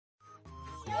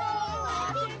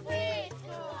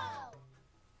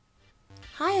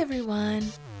Hi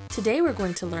everyone! Today we're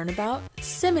going to learn about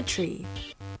symmetry.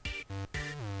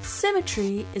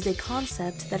 Symmetry is a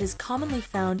concept that is commonly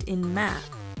found in math,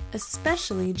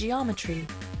 especially geometry,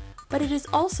 but it is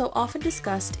also often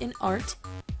discussed in art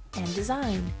and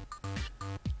design.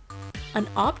 An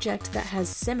object that has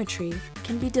symmetry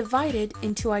can be divided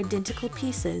into identical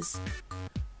pieces.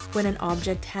 When an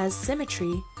object has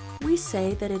symmetry, we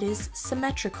say that it is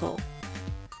symmetrical.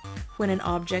 When an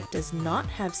object does not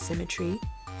have symmetry,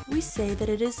 we say that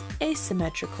it is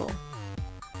asymmetrical.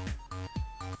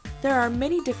 There are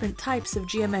many different types of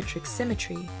geometric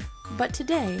symmetry, but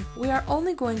today we are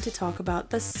only going to talk about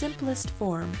the simplest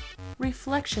form,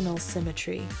 reflectional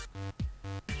symmetry.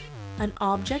 An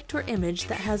object or image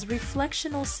that has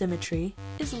reflectional symmetry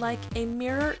is like a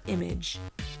mirror image.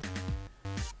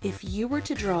 If you were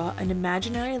to draw an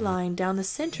imaginary line down the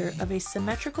center of a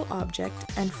symmetrical object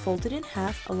and fold it in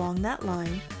half along that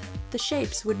line, the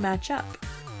shapes would match up.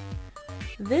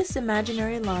 This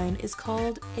imaginary line is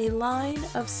called a line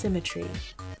of symmetry.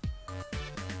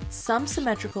 Some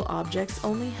symmetrical objects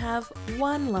only have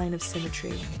one line of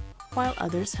symmetry, while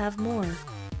others have more.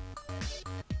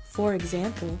 For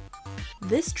example,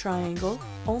 this triangle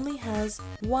only has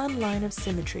one line of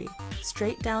symmetry,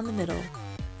 straight down the middle,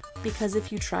 because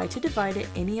if you try to divide it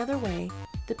any other way,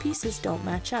 the pieces don't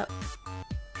match up.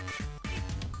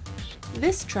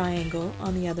 This triangle,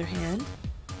 on the other hand,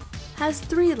 has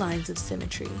three lines of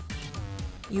symmetry.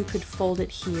 You could fold it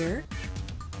here,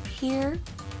 here,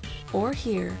 or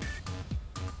here,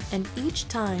 and each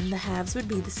time the halves would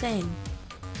be the same.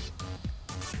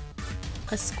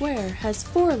 A square has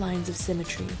four lines of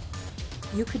symmetry.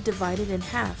 You could divide it in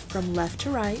half from left to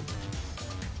right,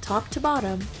 top to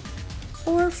bottom,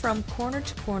 or from corner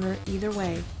to corner either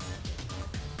way.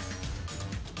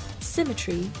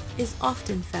 Symmetry is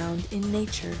often found in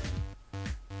nature.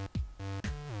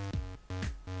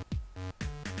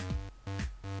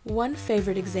 One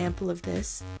favorite example of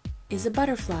this is a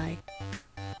butterfly.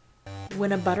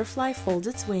 When a butterfly folds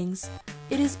its wings,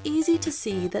 it is easy to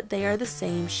see that they are the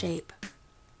same shape.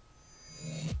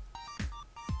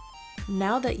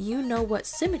 Now that you know what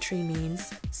symmetry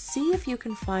means, see if you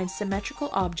can find symmetrical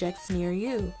objects near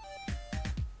you.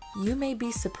 You may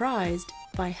be surprised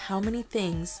by how many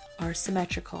things are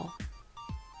symmetrical.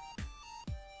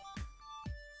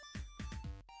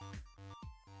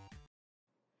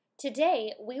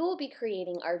 Today, we will be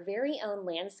creating our very own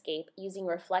landscape using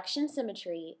reflection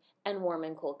symmetry and warm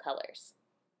and cool colors.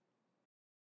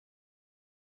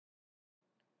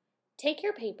 Take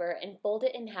your paper and fold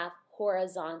it in half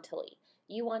horizontally.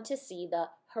 You want to see the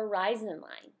horizon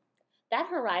line. That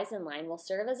horizon line will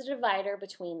serve as a divider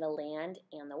between the land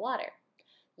and the water.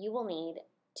 You will need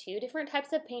two different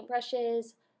types of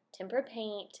paintbrushes, tempera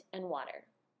paint, and water.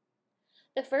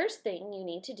 The first thing you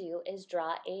need to do is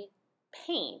draw a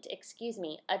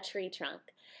tree trunk.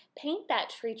 Paint that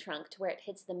tree trunk to where it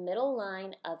hits the middle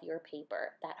line of your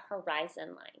paper, that horizon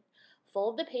line.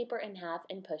 Fold the paper in half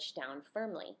and push down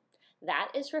firmly. That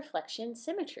is reflection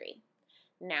symmetry.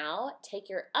 Now take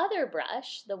your other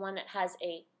brush, the one that has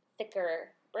a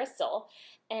thicker bristle,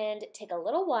 and take a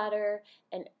little water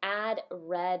and add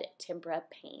red tempera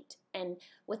paint. And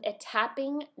with a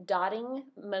tapping, dotting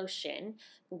motion,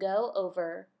 go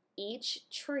over each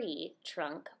tree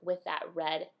trunk with that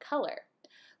red color.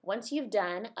 Once you've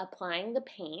done applying the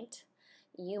paint,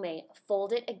 you may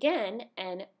fold it again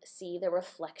and see the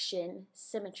reflection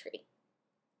symmetry.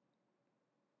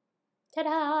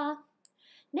 Ta-da!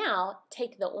 Now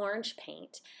take the orange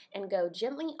paint and go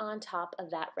gently on top of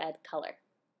that red color.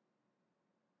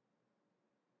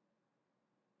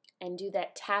 And do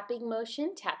that tapping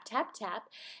motion, tap, tap, tap,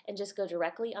 and just go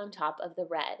directly on top of the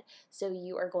red. So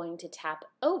you are going to tap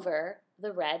over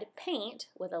the red paint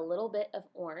with a little bit of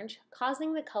orange,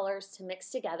 causing the colors to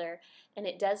mix together, and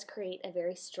it does create a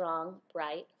very strong,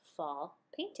 bright fall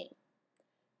painting.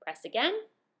 Press again,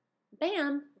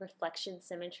 bam, reflection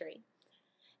symmetry.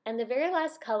 And the very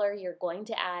last color you're going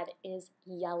to add is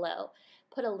yellow.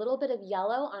 Put a little bit of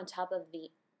yellow on top of the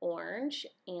orange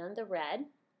and the red.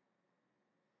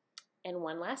 And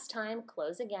one last time,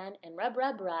 close again and rub,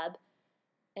 rub, rub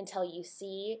until you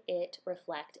see it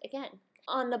reflect again.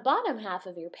 On the bottom half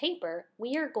of your paper,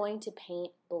 we are going to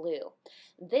paint blue.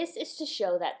 This is to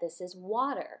show that this is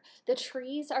water. The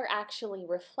trees are actually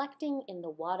reflecting in the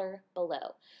water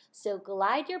below. So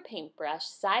glide your paintbrush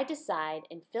side to side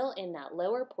and fill in that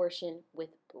lower portion with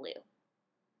blue.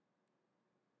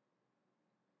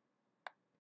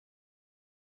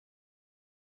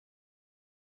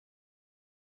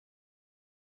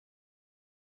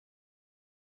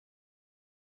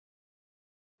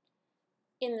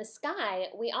 In the sky,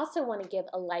 we also want to give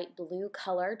a light blue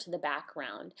color to the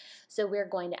background. So we're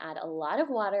going to add a lot of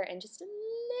water and just a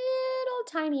little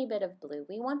tiny bit of blue.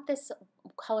 We want this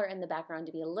color in the background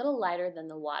to be a little lighter than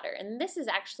the water. And this is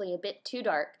actually a bit too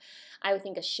dark. I would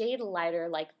think a shade lighter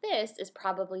like this is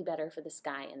probably better for the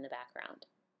sky in the background.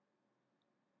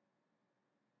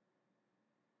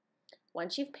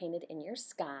 Once you've painted in your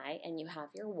sky and you have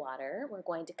your water, we're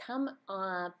going to come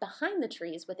behind the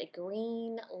trees with a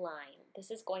green line.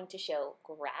 This is going to show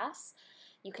grass.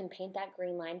 You can paint that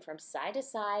green line from side to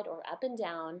side or up and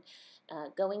down,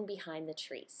 going behind the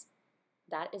trees.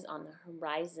 That is on the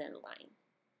horizon line.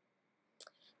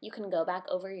 You can go back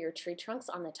over your tree trunks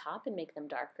on the top and make them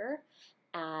darker,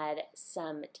 add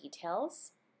some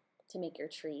details to make your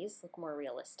trees look more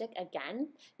realistic. Again,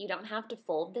 you don't have to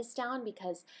fold this down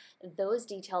because those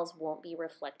details won't be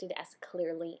reflected as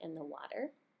clearly in the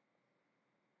water.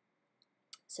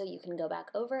 So you can go back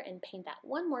over and paint that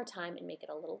one more time and make it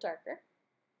a little darker.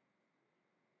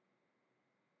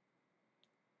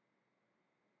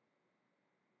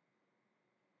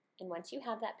 And once you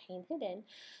have that painted in,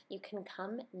 you can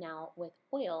come now with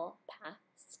oil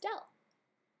pastel.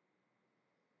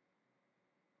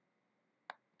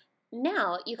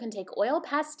 Now you can take oil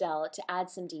pastel to add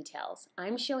some details.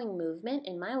 I'm showing movement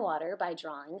in my water by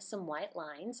drawing some white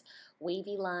lines,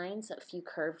 wavy lines, a few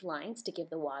curved lines to give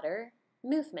the water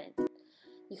movement.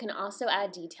 You can also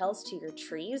add details to your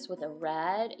trees with a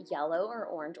red, yellow, or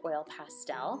orange oil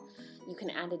pastel. You can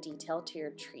add a detail to your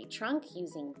tree trunk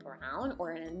using brown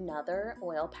or another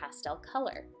oil pastel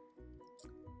color.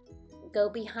 Go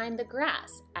behind the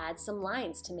grass, add some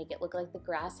lines to make it look like the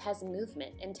grass has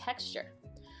movement and texture.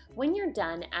 When you're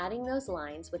done adding those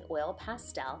lines with oil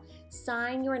pastel,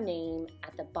 sign your name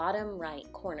at the bottom right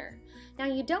corner. Now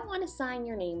you don't want to sign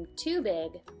your name too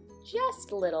big,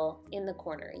 just little in the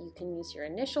corner. You can use your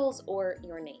initials or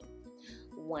your name.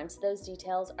 Once those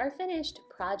details are finished,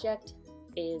 project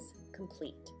is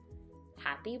complete.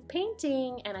 Happy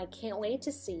painting, and I can't wait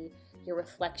to see your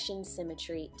reflection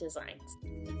symmetry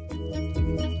designs.